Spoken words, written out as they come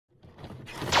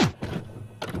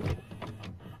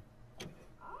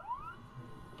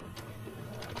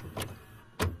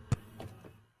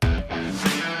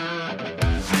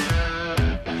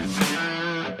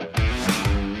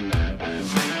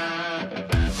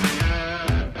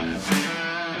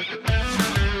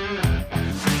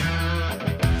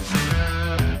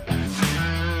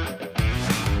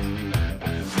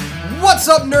What's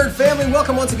up, nerd family?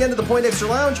 Welcome once again to the Point Extra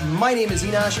Lounge. My name is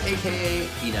Enosh, aka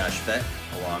Enosh Beck,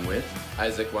 along with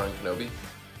Isaac Warren Kenobi.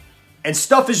 And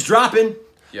stuff is dropping.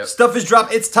 Yep. Stuff is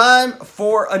dropping. It's time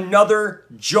for another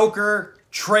Joker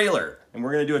trailer. And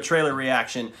we're going to do a trailer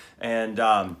reaction. And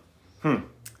I'm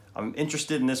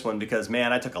interested in this one because,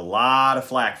 man, I took a lot of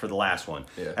flack for the last one.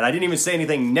 Yeah. And I didn't even say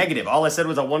anything negative. All I said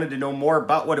was I wanted to know more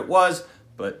about what it was,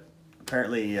 but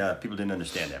apparently people didn't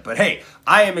understand that. But hey,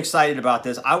 I am excited about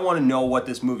this. I want to know what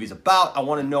this movie's about. I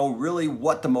want to know really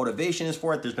what the motivation is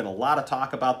for it. There's been a lot of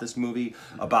talk about this movie,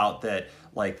 about that,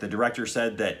 like the director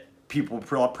said that people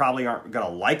probably aren't going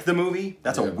to like the movie.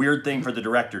 That's a weird thing for the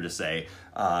director to say.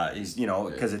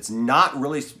 Because it's not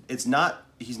really, he's not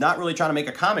really trying to make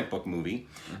a comic book movie.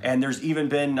 And there's even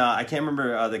been, I can't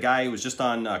remember, the guy who was just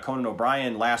on Conan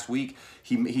O'Brien last week,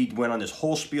 he went on this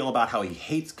whole spiel about how he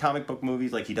hates comic book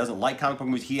movies, like he doesn't like comic book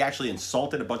movies. He actually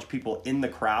insulted a bunch of people in the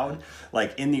crowd,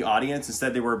 like in the audience, and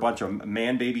said they were a bunch of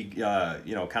man-baby,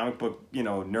 comic book,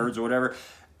 nerds or whatever.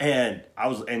 And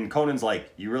Conan's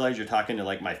like, you realize you're talking to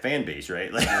like my fan base,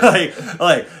 right?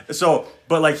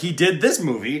 But he did this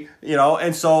movie,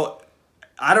 and so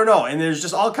I don't know. And there's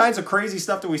just all kinds of crazy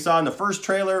stuff that we saw in the first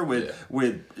trailer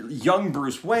with young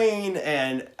Bruce Wayne,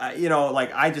 and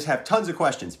I just have tons of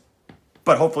questions.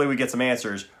 But hopefully we get some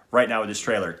answers right now with this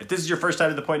trailer. If this is your first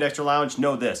time to the Point Extra Lounge,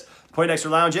 know this. The Point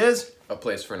Extra Lounge is a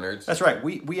place for nerds. That's right.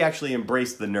 We actually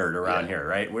embrace the nerd around here,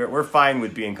 right? We're fine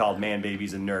with being called man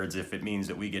babies and nerds if it means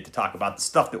that we get to talk about the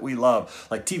stuff that we love,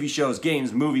 like TV shows,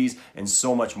 games, movies, and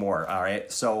so much more, all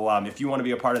right? So if you want to be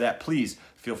a part of that, please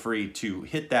feel free to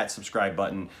hit that subscribe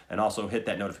button and also hit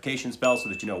that notifications bell so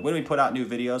that you know when we put out new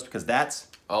videos, because that's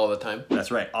all the time.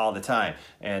 That's right, all the time.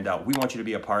 And we want you to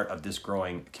be a part of this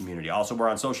growing community. Also, we're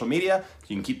on social media, so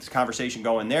you can keep this conversation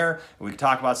going there. And we can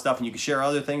talk about stuff, and you can share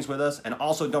other things with us. And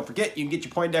also, don't forget, you can get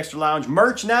your Point Extra Lounge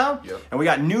merch now. Yep. And we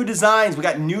got new designs. We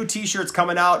got new T-shirts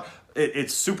coming out.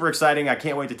 It's super exciting. I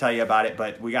can't wait to tell you about it.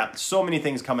 But we got so many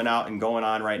things coming out and going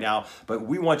on right now. But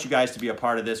we want you guys to be a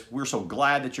part of this. We're so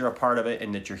glad that you're a part of it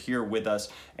and that you're here with us.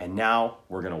 And now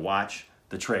we're going to watch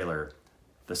the trailer,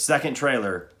 the second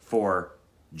trailer for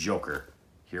Joker.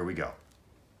 Here we go.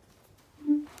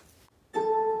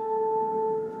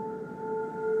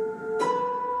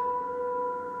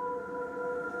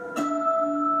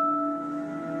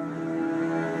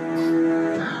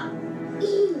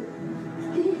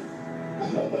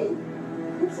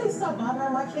 Say stop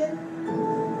bothering my kid.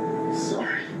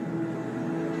 Sorry.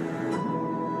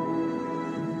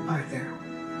 Arthur,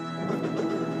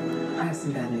 I have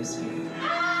some bad news for you.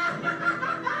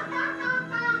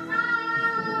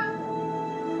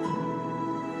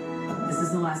 This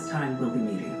is the last time we'll be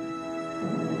meeting.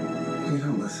 You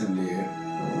don't listen, do you?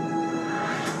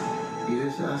 You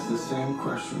just ask the same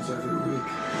questions every week.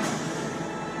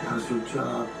 How's your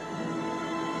job?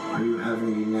 Are you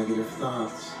having any negative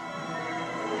thoughts?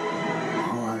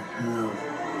 All I have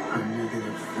are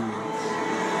negative thoughts.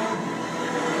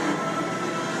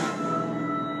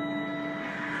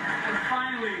 And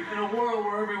finally, in a world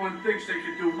where everyone thinks they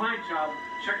can do my job,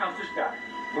 check out this guy.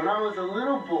 When I was a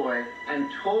little boy and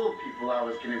told people I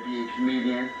was going to be a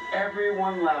comedian,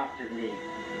 everyone laughed at me.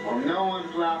 Well, no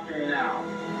one's laughing now.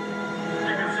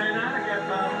 You can say that again,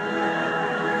 though.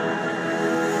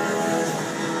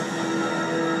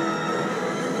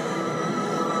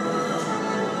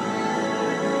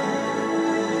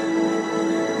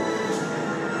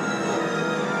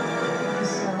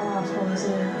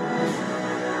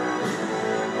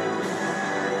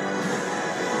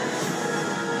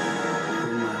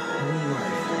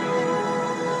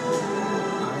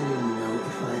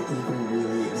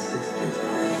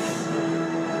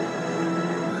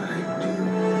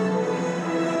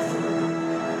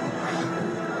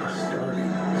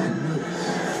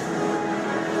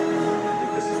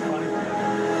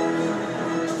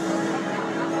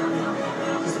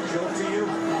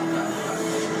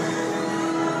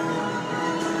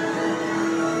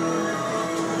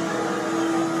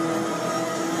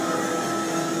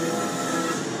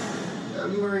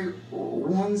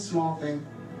 One small thing.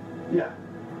 Yeah.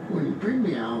 When you bring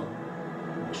me out,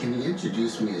 can you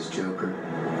introduce me as Joker?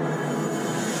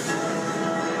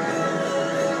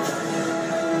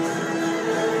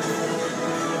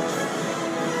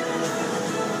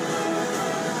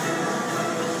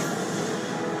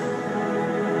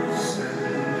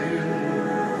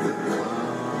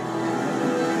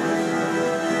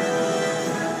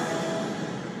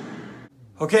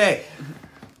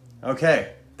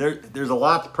 Okay. There's a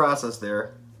lot to process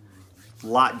there. A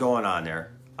lot going on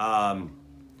there.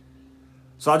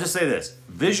 So I'll just say this.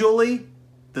 Visually,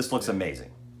 this looks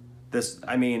amazing.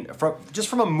 I mean,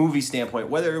 from a movie standpoint,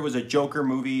 whether it was a Joker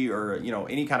movie or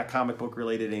any kind of comic book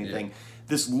related anything,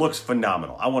 this looks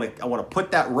phenomenal. I want to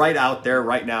put that right out there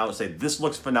right now and say this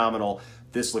looks phenomenal.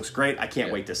 This looks great. I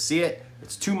can't wait to see it.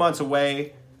 It's 2 months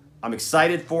away. I'm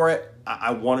excited for it.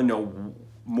 I want to know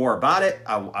more about it.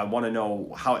 I want to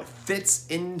know how it fits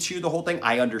into the whole thing.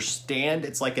 I understand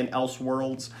it's like an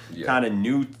Elseworlds kind of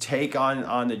new take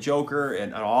on the Joker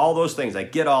and all those things. I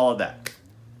get all of that.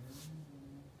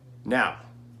 Now,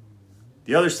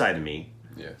 the other side of me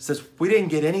says we didn't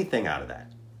get anything out of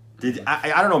that.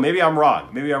 I don't know. Maybe I'm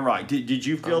wrong. Did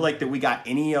you feel like that we got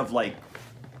any of like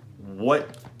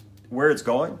where it's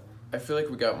going? I feel like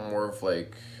we got more of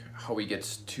like how he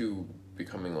gets to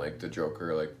becoming like the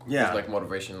Joker, like his like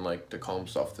motivation, like to call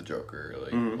himself the Joker,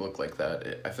 like look like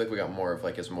that. I feel like we got more of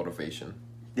like his motivation.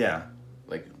 Yeah.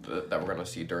 Like that we're gonna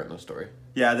see during the story.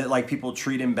 Yeah, that like people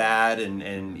treat him bad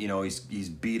and he's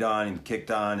beat on and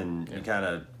kicked on and kind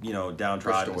of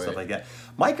downtrodden and stuff like that.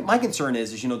 My concern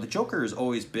is the Joker has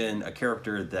always been a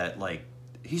character that like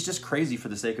he's just crazy for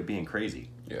the sake of being crazy.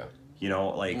 Yeah.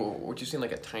 Like what you've seen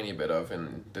like a tiny bit of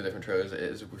in the different trailers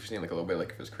is we've seen like a little bit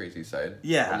like of his crazy side.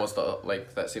 Yeah. Almost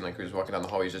like that scene like he was walking down the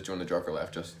hall, he's just doing the Joker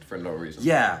laugh just for no reason.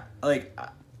 Yeah. Like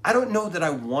I don't know that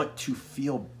I want to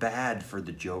feel bad for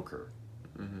the Joker.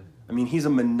 I mean, he's a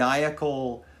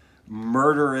maniacal,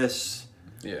 murderous,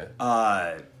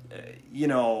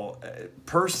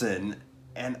 person,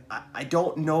 and I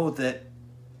don't know that.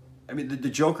 I mean, the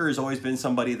Joker has always been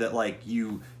somebody that like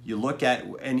you look at,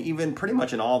 and even pretty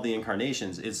much in all the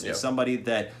incarnations, is somebody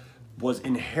that was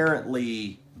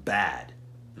inherently bad,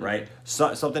 right?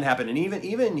 So, something happened, and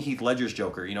even Heath Ledger's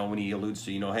Joker, when he alludes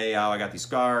to, hey, I got these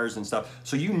scars and stuff,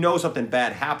 so something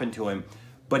bad happened to him.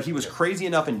 But he was crazy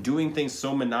enough and doing things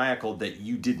so maniacal that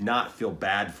you did not feel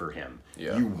bad for him.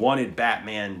 Yeah. You wanted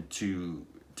Batman to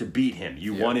beat him.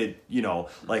 You wanted,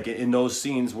 like in those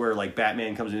scenes where like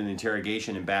Batman comes in an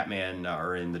interrogation and Batman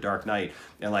or in The Dark Knight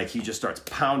and like he just starts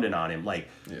pounding on him. Like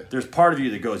there's part of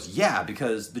you that goes, yeah,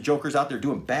 because the Joker's out there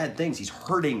doing bad things. He's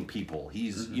hurting people.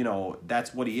 He's,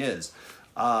 that's what he is.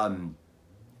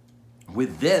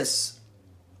 With this,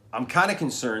 I'm kind of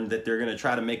concerned that they're going to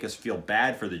try to make us feel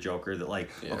bad for the Joker, that like,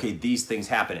 okay, these things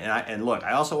happen. And look,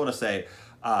 I also want to say,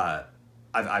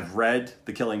 I've read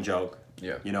The Killing Joke.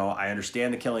 Yeah. I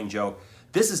understand The Killing Joke.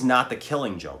 This is not The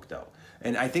Killing Joke though.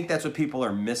 And I think that's what people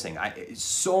are missing.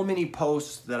 So many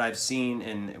posts that I've seen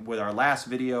and with our last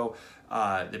video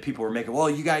that people were making, well,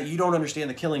 you don't understand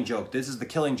The Killing Joke. This is The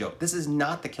Killing Joke. This is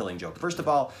not The Killing Joke. First of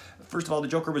all, the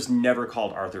Joker was never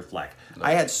called Arthur Fleck. No.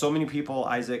 I had so many people,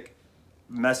 Isaac,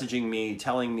 messaging me,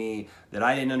 telling me that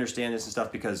I didn't understand this and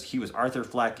stuff because he was Arthur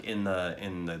Fleck in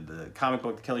the comic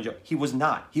book The Killing Joke. He was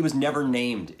not. He was never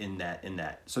named in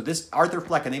that. So this Arthur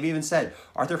Fleck, and they've even said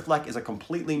Arthur Fleck is a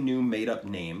completely new made up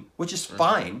name, which is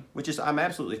fine. I'm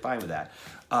absolutely fine with that.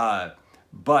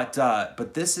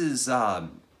 But this is a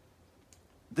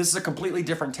completely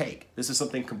different take. This is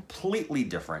something completely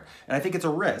different, and I think it's a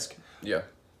risk. Yeah.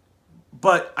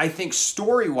 But I think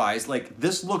story-wise, like,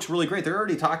 this looks really great. They're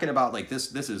already talking about, like,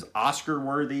 this is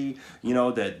Oscar-worthy,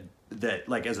 that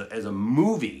like, as a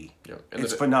movie,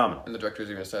 it's phenomenal. And the director's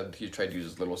even said he tried to use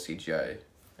as little CGI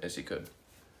as he could.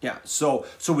 Yeah, so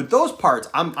with those parts,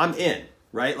 I'm in,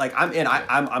 right? Like, I'm in.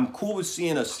 I'm cool with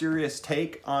seeing a serious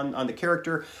take on the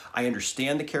character. I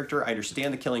understand the character. I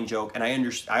understand The Killing Joke. And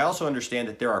I also understand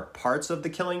that there are parts of The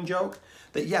Killing Joke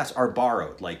that, yes, are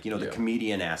borrowed, like, the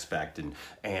comedian aspect and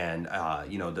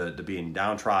the being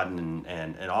downtrodden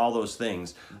and all those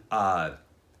things.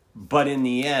 But in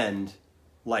the end,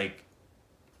 like,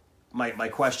 my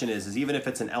question is even if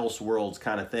it's an Elseworlds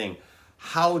kind of thing,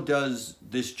 how does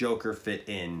this Joker fit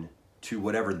in to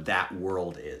whatever that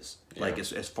world is? Yeah. Like,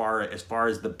 as far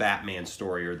as the Batman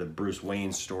story or the Bruce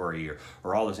Wayne story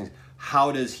or all those things,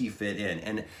 how does he fit in?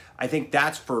 And I think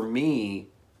that's, for me,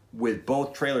 with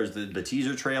both trailers, the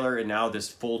teaser trailer and now this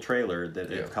full trailer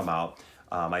that have come out.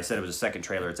 I said it was a second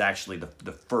trailer. It's actually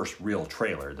the first real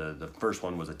trailer. The first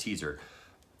one was a teaser.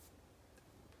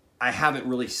 I haven't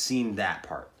really seen that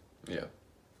part. Yeah.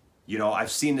 I've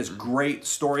seen this great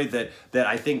story that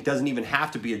I think doesn't even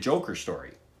have to be a Joker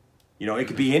story. It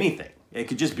could be anything. It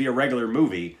could just be a regular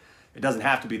movie. It doesn't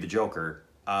have to be the Joker.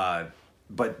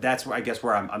 But that's where I guess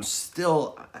where I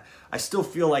still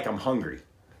feel like I'm hungry.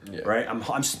 Yeah. Right,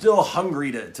 I'm still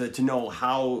hungry to know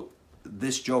how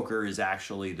this Joker is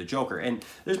actually the Joker, and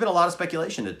there's been a lot of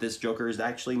speculation that this Joker is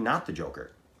actually not the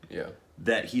Joker. Yeah,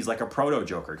 that he's like a proto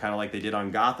Joker, kind of like they did on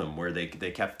Gotham, where they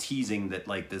kept teasing that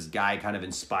like this guy kind of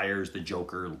inspires the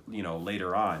Joker,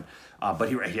 later on. But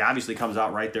he obviously comes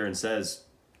out right there and says,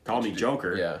 "Call me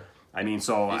Joker." Yeah. I mean,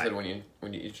 so you said when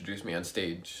you introduced me on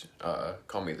stage,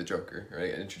 call me the Joker,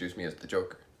 right? Introduce me as the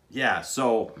Joker. Yeah,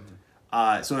 so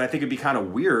so I think it'd be kind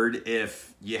of weird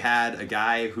if you had a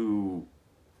guy who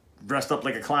dressed up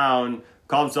like a clown,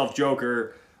 called himself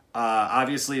Joker.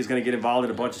 Obviously, is going to get involved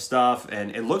in a bunch of stuff,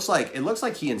 and it looks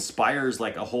like he inspires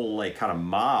like a whole like kind of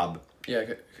mob.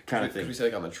 Yeah, kind of thing. We see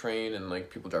like on the train and like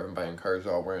people driving by in cars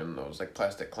all wearing those like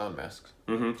plastic clown masks.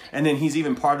 Mm-hmm. And then he's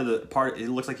even part of the part. It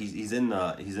looks like he's in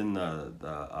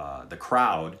the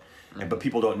crowd, but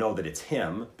people don't know that it's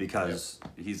him because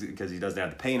he doesn't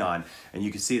have the paint on, and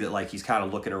you can see that like he's kind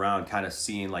of looking around, kind of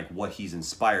seeing like what he's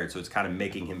inspired. So it's kind of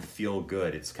making him feel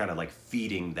good. It's kind of like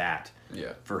feeding that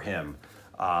for him.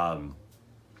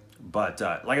 But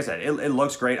like I said, it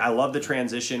looks great. I love the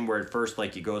transition where at first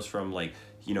like he goes from like,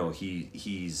 you know,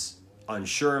 he's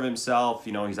unsure of himself,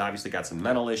 you know, he's obviously got some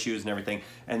mental issues and everything,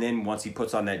 and then once he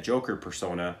puts on that Joker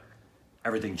persona,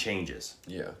 everything changes.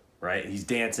 Yeah. Right? He's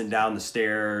dancing down the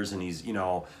stairs and he's, you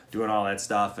know, doing all that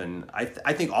stuff, and I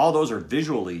think all those are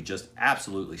visually just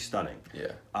absolutely stunning.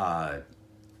 Yeah.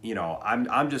 You know,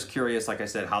 I'm just curious, like I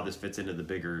said, how this fits into the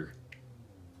bigger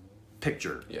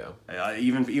picture. Yeah.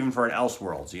 Even for an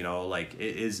Elseworlds, you know, like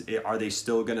are they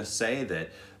still gonna say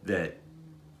that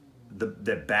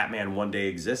Batman one day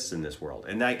exists in this world?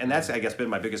 And that's I guess been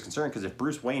my biggest concern, because if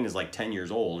Bruce Wayne is like 10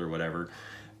 years old or whatever,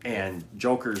 and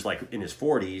Joker's like in his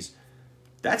 40s,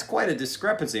 that's quite a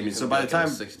discrepancy. I mean, so by the time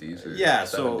 60s or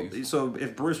 70s. so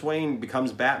if Bruce Wayne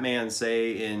becomes Batman,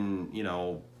 say in, you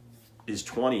know, his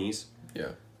 20s,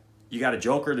 you got a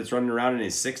Joker that's running around in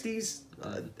his 60s.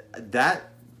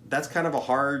 That's kind of a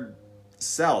hard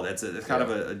sell. That's kind of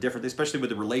a different, especially with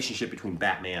the relationship between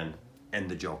Batman and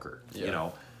the Joker. You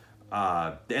know,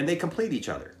 and they complete each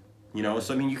other. You know,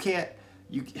 so I mean,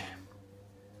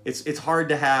 it's hard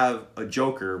to have a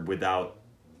Joker without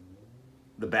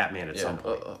the Batman at some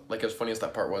point. Like as funny as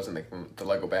that part was in the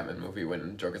Lego Batman movie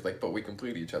when Joker's like, but we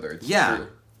complete each other. It's true.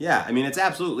 Yeah, I mean, it's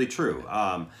absolutely true.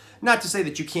 Not to say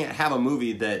that you can't have a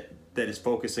movie that is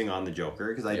focusing on the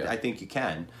Joker, because I think you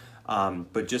can.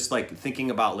 But just like thinking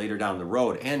about later down the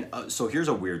road, and so here's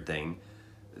a weird thing: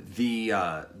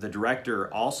 the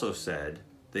director also said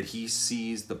that he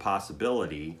sees the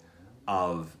possibility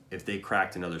of, if they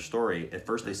cracked another story. At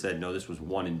first, they said no, this was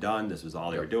one and done. This was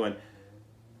all they were doing.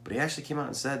 But he actually came out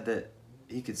and said that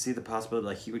he could see the possibility,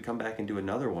 like he would come back and do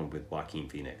another one with Joaquin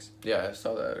Phoenix. Yeah, I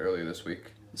saw that earlier this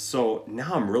week. So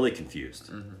now I'm really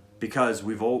confused. Because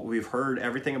we've heard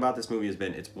everything about this movie has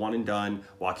been it's one and done.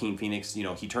 Joaquin Phoenix, you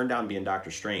know, he turned down being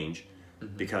Doctor Strange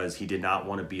because he did not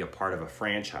want to be a part of a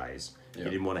franchise. He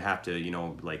didn't want to have to, you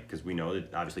know, like, because we know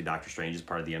that obviously Doctor Strange is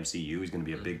part of the MCU. He's going to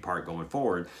be a big part going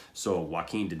forward. So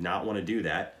Joaquin did not want to do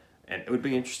that. And it would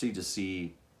be interesting to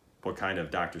see what kind of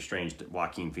Doctor Strange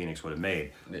Joaquin Phoenix would have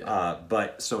made.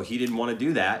 But so he didn't want to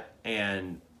do that.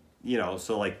 And, you know,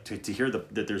 so like to hear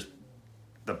that there's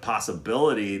the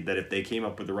possibility that if they came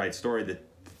up with the right story that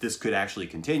this could actually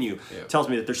continue tells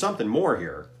me that there's something more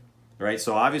here, right?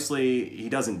 So obviously he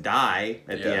doesn't die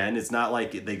at the end. It's not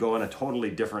like they go in a totally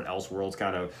different Elseworlds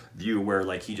kind of view where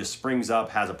like he just springs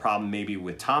up, has a problem maybe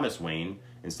with Thomas Wayne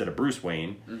instead of Bruce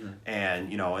Wayne,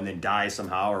 and, you know, and then dies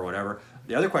somehow or whatever.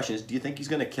 The other question is, do you think he's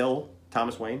going to kill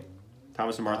Thomas Wayne?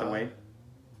 Thomas and Martha Wayne?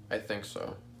 I think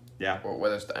so. Yeah. Or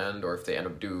whether it's the end or if they end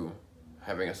up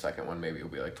having a second one, maybe it'll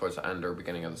be like towards the end or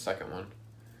beginning of the second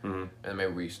one. And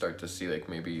maybe we start to see like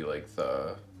maybe like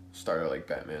the start of like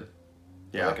Batman.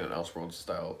 Yeah. Like in an Elseworlds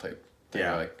style type thing.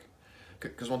 Yeah. Like,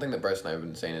 because one thing that Bryce and I have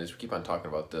been saying is we keep on talking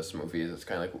about this movie is it's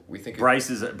kind of like we think Bryce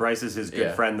is his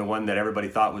good friend, the one that everybody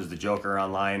thought was the Joker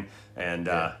online, and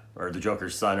or the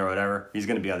Joker's son or whatever. He's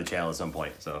going to be on the channel at some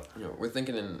point. So you know, we're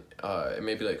thinking in it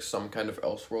may be like some kind of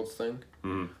Elseworlds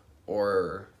thing,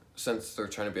 or since they're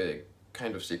trying to be like,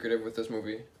 kind of secretive with this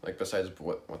movie, like besides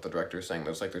what the director is saying,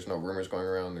 there's no rumors going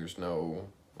around, there's no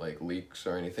like leaks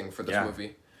or anything for this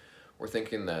movie. We're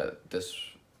thinking that this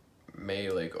may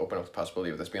like open up the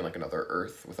possibility of this being like another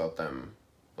Earth without them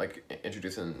like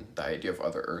introducing the idea of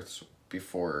other Earths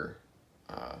before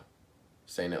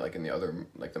saying it like in the other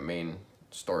like the main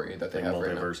story that they have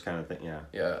right now. Multiverse kind of thing,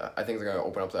 Yeah, I think they're gonna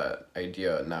open up that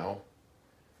idea now,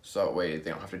 so that way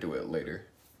they don't have to do it later.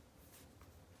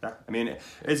 Yeah, I mean,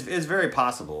 it's very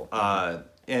possible.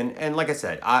 And like I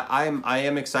said, I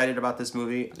am excited about this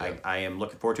movie. I am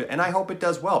looking forward to it, and I hope it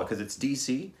does well because it's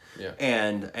DC. Yeah.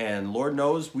 And Lord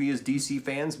knows we as DC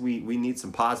fans we need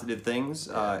some positive things,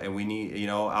 and we need, you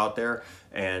know, out there,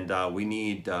 and we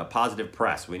need positive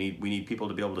press. We need people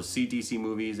to be able to see DC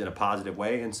movies in a positive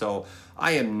way, and so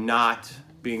I am not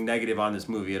being negative on this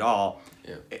movie at all.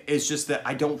 Yeah. It's just that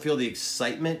I don't feel the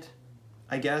excitement,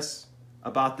 I guess,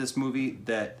 about this movie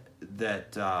that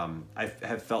that I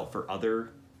have felt for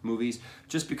other movies,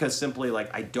 just because simply like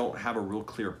I don't have a real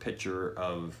clear picture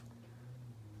of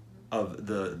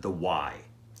the why.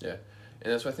 Yeah,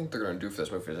 and that's what I think they're gonna do for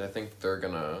this movie. Is I think they're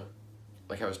gonna,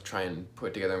 like I was trying to put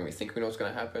it together, and we think we know what's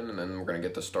gonna happen, and then we're gonna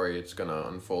get the story. It's gonna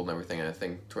unfold and everything. And I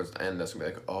think towards the end, that's gonna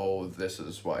be like, oh, this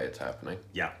is why it's happening.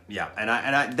 Yeah, yeah,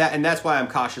 and that's why I'm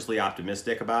cautiously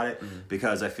optimistic about it,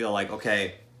 because I feel like,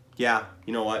 okay, yeah,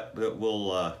 you know what,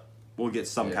 we'll get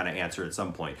some kind of answer at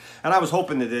some point. And I was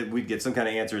hoping that we'd get some kind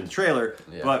of answer in the trailer,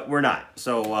 but we're not.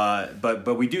 So,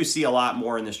 but we do see a lot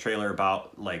more in this trailer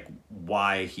about like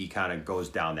why he kind of goes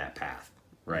down that path,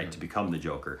 right, to become the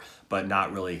Joker, but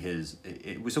not really his.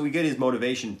 So we get his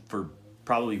motivation for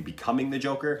probably becoming the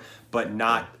Joker, but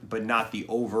not the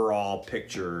overall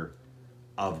picture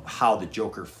of how the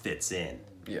Joker fits in.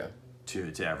 Yeah.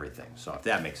 To everything. So if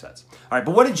that makes sense. All right,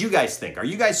 but what did you guys think? Are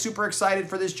you guys super excited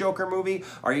for this Joker movie?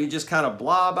 Are you just kind of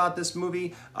blah about this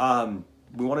movie?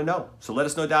 We want to know. So let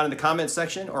us know down in the comments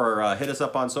section, or hit us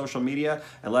up on social media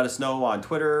and let us know on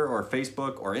Twitter or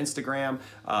Facebook or Instagram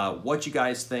what you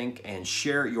guys think, and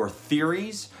share your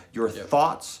theories, your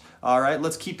thoughts. All right,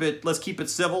 let's keep it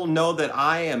civil. Know that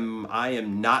I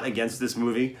am not against this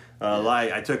movie.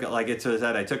 I took it, like it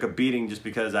said, I took a beating just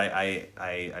because I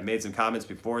made some comments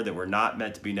before that were not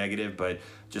meant to be negative, but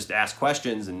just ask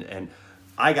questions, and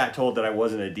I got told that I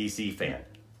wasn't a DC fan.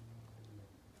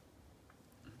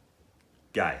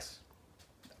 Guys,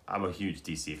 I'm a huge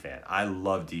DC fan. I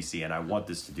love DC, and I want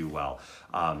this to do well.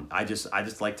 I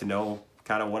just like to know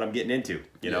kind of what I'm getting into,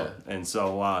 you know? And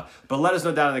so, but let us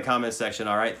know down in the comments section,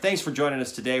 all right? Thanks for joining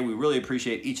us today. We really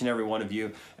appreciate each and every one of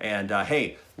you. And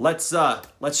hey, let's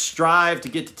strive to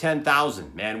get to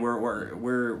 10,000, man.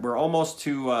 We're almost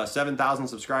to 7,000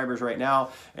 subscribers right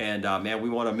now. And man, we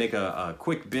want to make a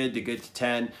quick bid to get to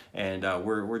 10. And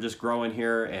we're just growing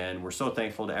here, and we're so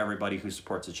thankful to everybody who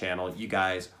supports the channel. You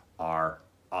guys are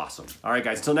awesome. All right,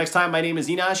 guys. Until next time, my name is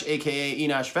Enosh, a.k.a.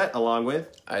 Enosh Fett, along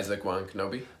with Isaac Juan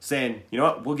Kenobi, saying, you know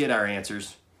what? We'll get our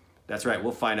answers. That's right.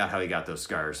 We'll find out how he got those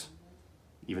scars,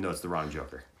 even though it's the wrong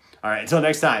Joker. All right. Until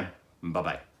next time,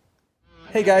 bye-bye.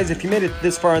 Hey, guys. If you made it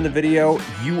this far in the video,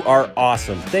 you are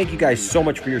awesome. Thank you guys so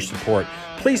much for your support.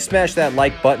 Please smash that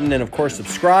like button and, of course,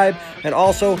 subscribe. And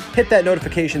also hit that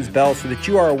notifications bell so that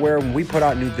you are aware when we put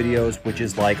out new videos, which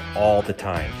is like all the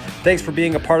time. Thanks for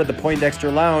being a part of the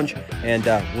Poindexter Lounge, and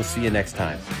we'll see you next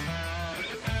time.